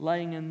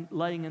laying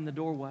in the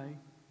doorway.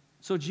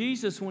 So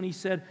Jesus, when he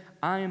said,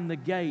 I am the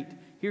gate,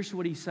 here's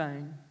what he's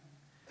saying.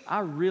 I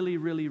really,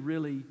 really,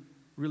 really,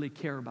 really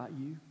care about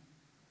you.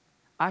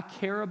 I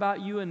care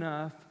about you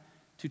enough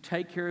to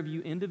take care of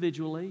you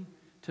individually,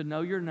 to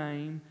know your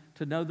name,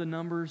 to know the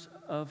numbers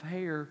of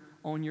hair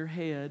on your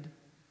head,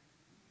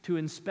 to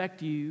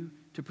inspect you,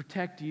 to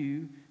protect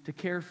you, to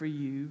care for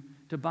you,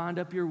 to bind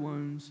up your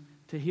wounds,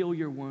 to heal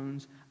your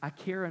wounds. I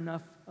care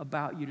enough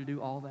about you to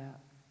do all that.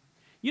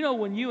 You know,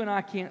 when you and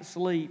I can't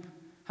sleep,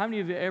 how many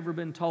of you have ever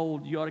been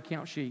told you ought to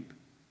count sheep?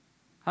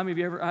 How many of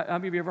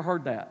you ever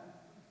heard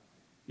that?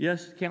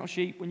 Yes, count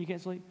sheep when you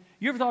can't sleep?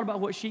 You ever thought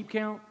about what sheep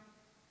count?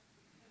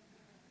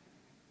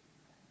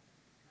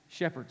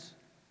 Shepherds.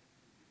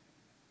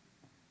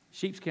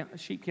 Sheep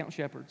count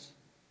shepherds.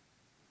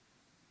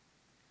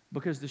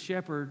 Because the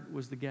shepherd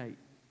was the gate.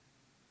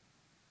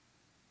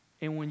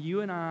 And when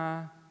you and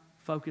I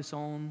focus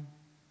on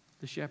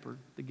the shepherd,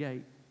 the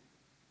gate,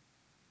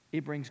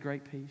 it brings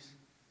great peace.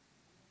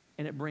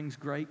 And it brings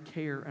great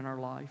care in our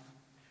life.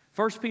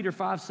 1 Peter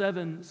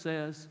 5:7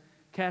 says,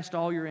 cast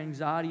all your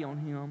anxiety on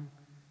him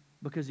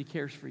because he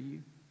cares for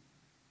you.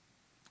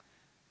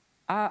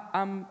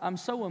 I'm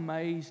so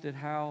amazed at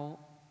how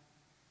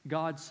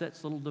God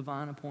sets little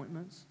divine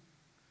appointments.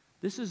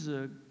 This is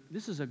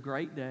a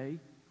great day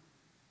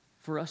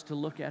for us to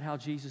look at how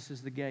Jesus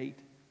is the gate.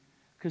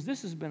 Because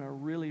this has been a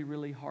really,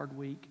 really hard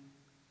week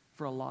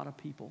for a lot of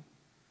people.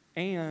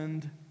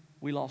 And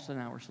we lost an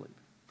hour's sleep.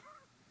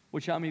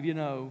 Which how many of you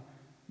know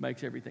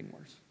makes everything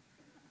worse.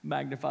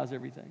 Magnifies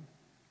everything.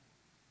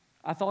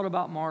 I thought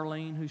about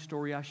Marlene, whose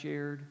story I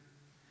shared.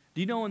 Do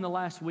you know in the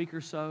last week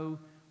or so,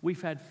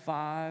 we've had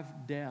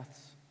 5 deaths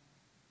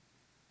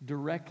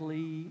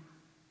directly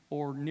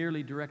or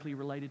nearly directly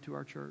related to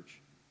our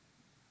church.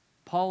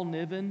 Paul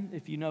Niven,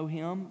 if you know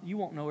him, you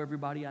won't know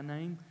everybody I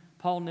name.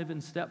 Paul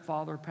Niven's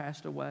stepfather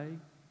passed away.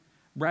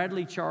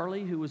 Bradley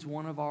Charlie, who was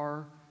one of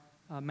our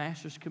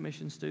Master's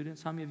Commission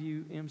students. How many of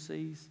you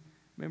MCs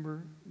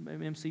remember,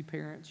 MC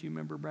parents, you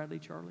remember Bradley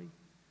Charlie?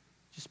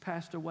 Just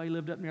passed away,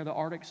 lived up near the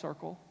Arctic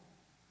Circle.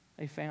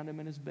 They found him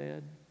in his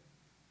bed.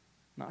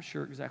 Not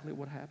sure exactly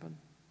what happened.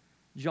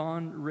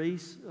 John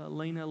Reese,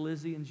 Lena,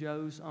 Lizzie, and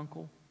Joe's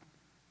uncle,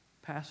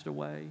 passed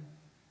away.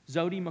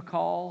 Zodi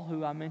McCall,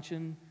 who I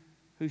mentioned,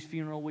 whose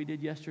funeral we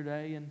did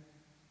yesterday. And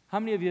how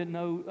many of you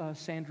know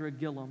Sandra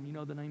Gillum? You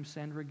know the name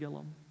Sandra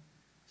Gillum?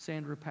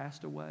 Sandra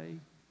passed away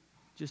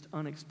just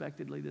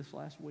unexpectedly this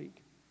last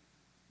week.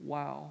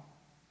 Wow.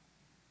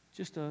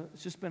 It's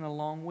just been a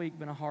long week,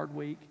 been a hard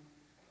week.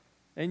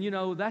 And you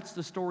know, that's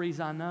the stories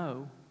I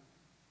know.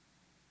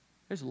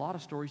 There's a lot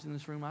of stories in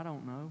this room I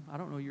don't know. I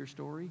don't know your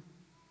story.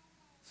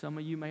 Some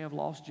of you may have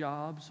lost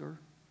jobs or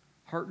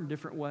hurt in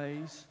different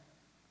ways,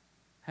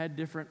 had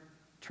different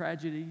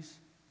tragedies.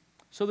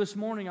 So this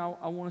morning,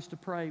 I want us to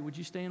pray. Would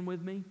you stand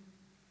with me?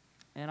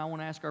 And I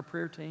want to ask our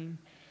prayer team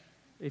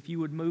if you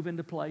would move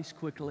into place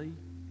quickly.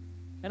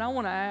 And I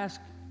want to ask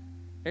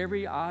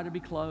every eye to be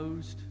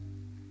closed.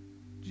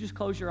 Would you just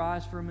close your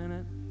eyes for a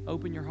minute?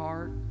 Open your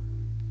heart.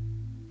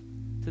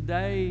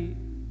 Today,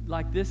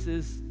 like this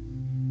is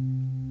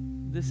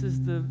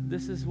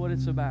what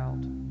it's about.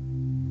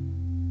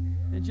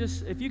 And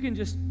just, if you can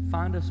just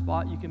find a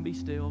spot you can be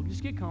still,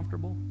 just get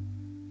comfortable.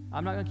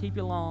 I'm not going to keep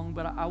you long,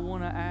 but I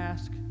want to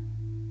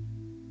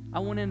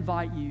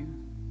invite you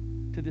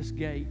to this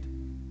gate.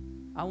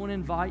 I want to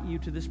invite you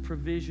to this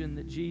provision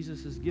that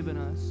Jesus has given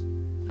us,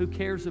 who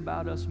cares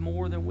about us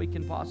more than we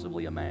can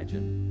possibly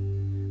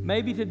imagine.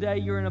 Maybe today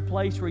you're in a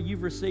place where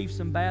you've received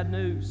some bad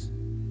news,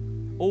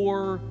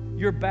 or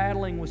you're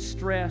battling with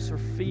stress or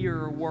fear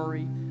or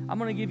worry. I'm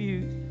going to give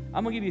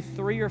you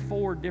 3 or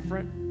 4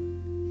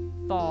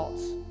 different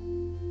thoughts.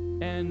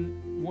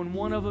 And when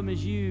one of them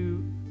is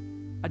you,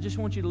 I just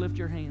want you to lift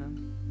your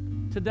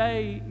hand.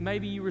 Today,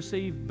 maybe you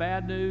received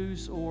bad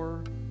news,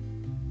 or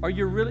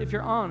you're really, if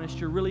you're honest,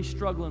 you're really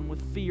struggling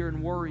with fear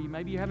and worry.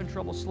 Maybe you're having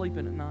trouble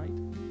sleeping at night.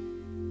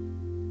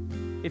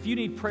 If you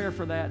need prayer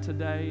for that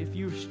today, if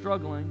you're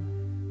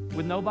struggling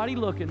with nobody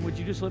looking, would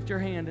you just lift your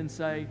hand and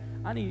say,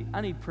 I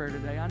need prayer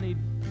today. I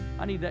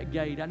need that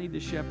gate. I need the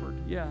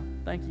shepherd. Yeah,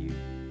 thank you.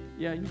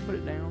 Yeah, you can put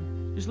it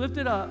down. Just lift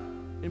it up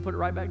and put it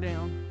right back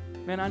down.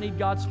 Man, I need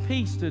God's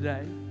peace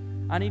today.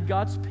 I need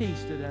God's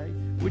peace today.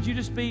 Would you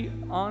just be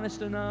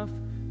honest enough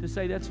to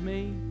say, that's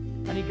me?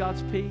 I need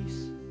God's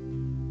peace.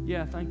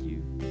 Yeah, thank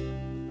you.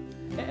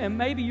 And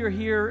maybe you're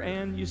here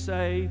and you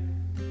say,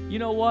 you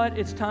know what?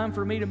 It's time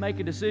for me to make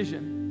a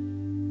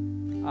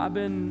decision. I've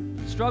been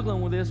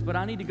struggling with this, but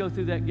I need to go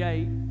through that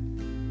gate.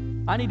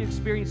 I need to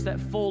experience that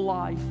full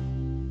life.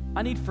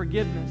 I need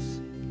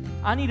forgiveness.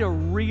 I need a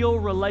real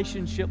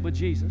relationship with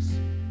Jesus.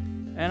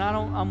 And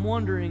I'm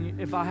wondering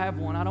if I have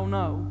one. I don't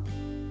know.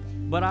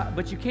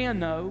 But you can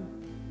know.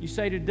 You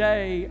say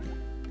today,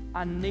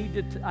 I need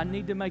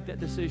to make that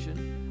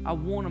decision. I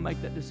want to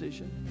make that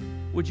decision.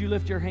 Would you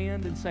lift your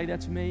hand and say,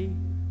 that's me?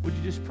 Would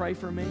you just pray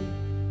for me?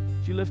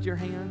 Would you lift your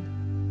hand?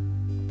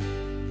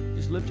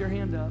 Just lift your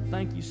hand up.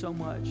 Thank you so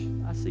much.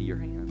 I see your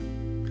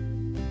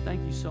hand.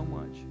 Thank you so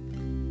much.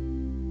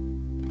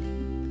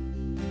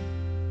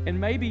 And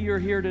maybe you're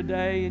here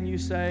today and you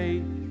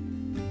say,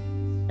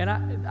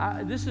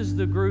 and this is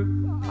the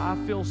group I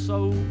feel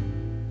so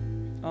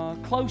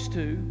close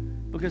to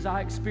because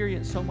I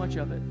experienced so much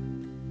of it.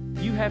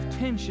 You have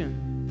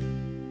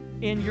tension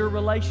in your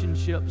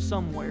relationship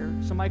somewhere,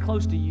 somebody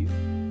close to you,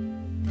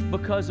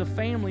 because a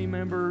family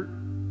member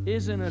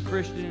isn't a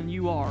Christian and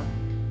you are.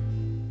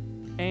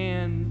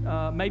 And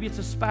maybe it's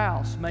a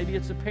spouse, maybe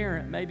it's a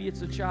parent, maybe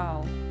it's a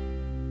child,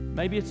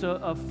 maybe it's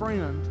a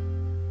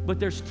friend, but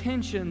there's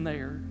tension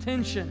there,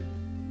 tension.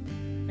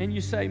 And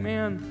you say,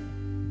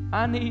 man,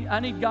 I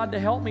need God to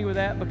help me with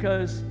that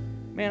because,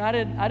 man, I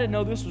didn't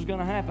know this was going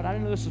to happen. I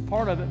didn't know this was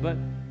part of it, but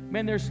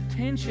man, there's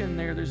tension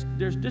there.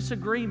 There's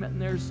disagreement,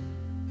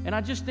 and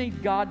I just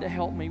need God to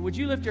help me. Would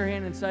you lift your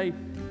hand and say,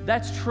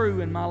 that's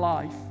true in my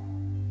life.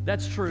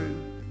 That's true.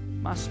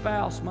 My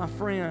spouse, my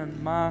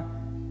friend, my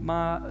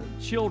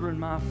children,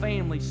 my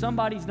family,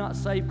 somebody's not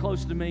saved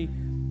close to me,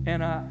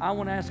 and I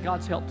want to ask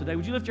God's help today.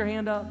 Would you lift your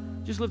hand up?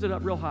 Just lift it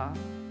up real high.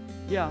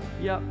 Yeah,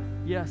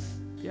 yes.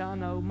 Yeah, I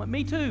know.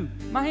 Me too.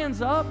 My hand's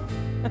up.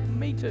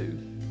 Me too.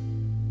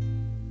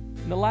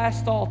 And the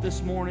last thought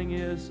this morning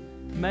is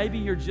maybe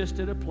you're just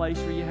at a place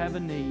where you have a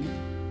need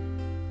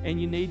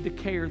and you need the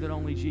care that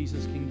only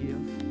Jesus can give.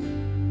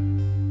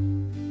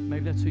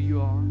 Maybe that's who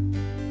you are.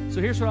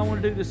 So here's what I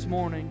want to do this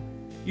morning.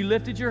 You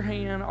lifted your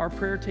hand. Our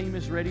prayer team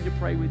is ready to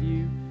pray with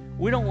you.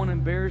 We don't want to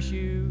embarrass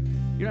you.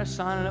 You're not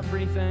signing up for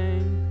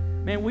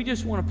anything. Man, we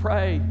just want to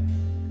pray.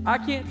 I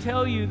can't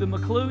tell you, the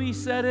McClue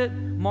said it,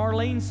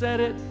 Marlene said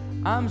it,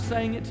 I'm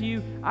saying it to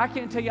you. I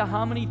can't tell you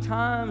how many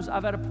times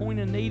I've had a point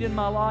of need in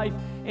my life,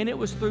 and it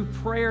was through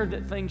prayer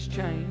that things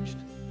changed.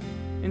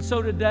 And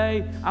so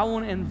today, I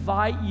want to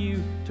invite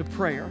you to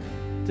prayer.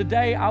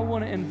 Today, I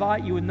want to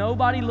invite you, with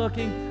nobody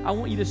looking, I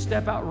want you to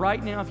step out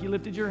right now if you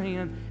lifted your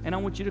hand, and I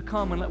want you to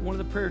come and let one of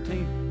the prayer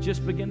team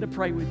just begin to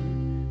pray with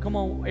you. Come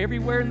on,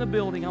 everywhere in the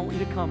building, I want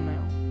you to come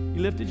now.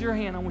 You lifted your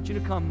hand, I want you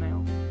to come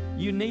now.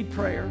 You need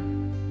prayer.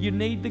 You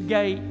need the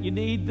gate. You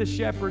need the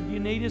shepherd. You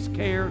need his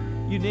care.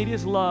 You need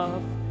his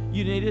love.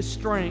 You need his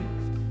strength.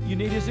 You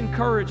need his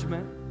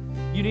encouragement.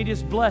 You need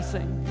his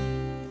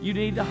blessing. You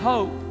need the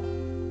hope.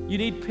 You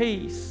need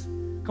peace.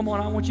 Come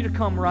on, I want you to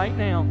come right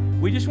now.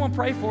 We just want to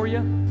pray for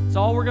you. So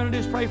all we're going to do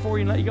is pray for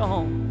you and let you go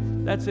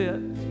home. That's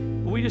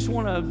it. But we just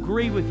want to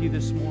agree with you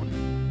this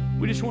morning.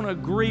 We just want to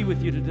agree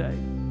with you today.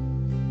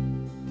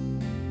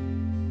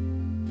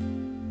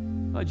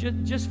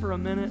 Just for a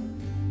minute.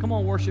 Come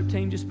on, worship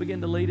team, just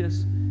begin to lead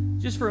us.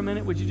 Just for a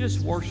minute, would you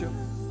just worship?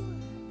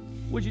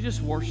 Would you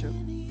just worship?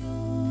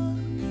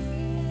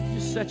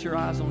 Just set your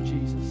eyes on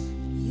Jesus.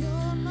 You're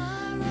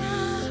my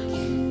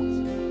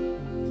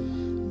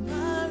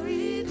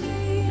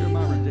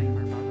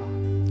Redeemer, my rock.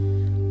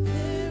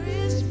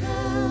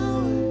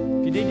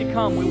 If you need to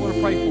come, we want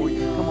to pray for you.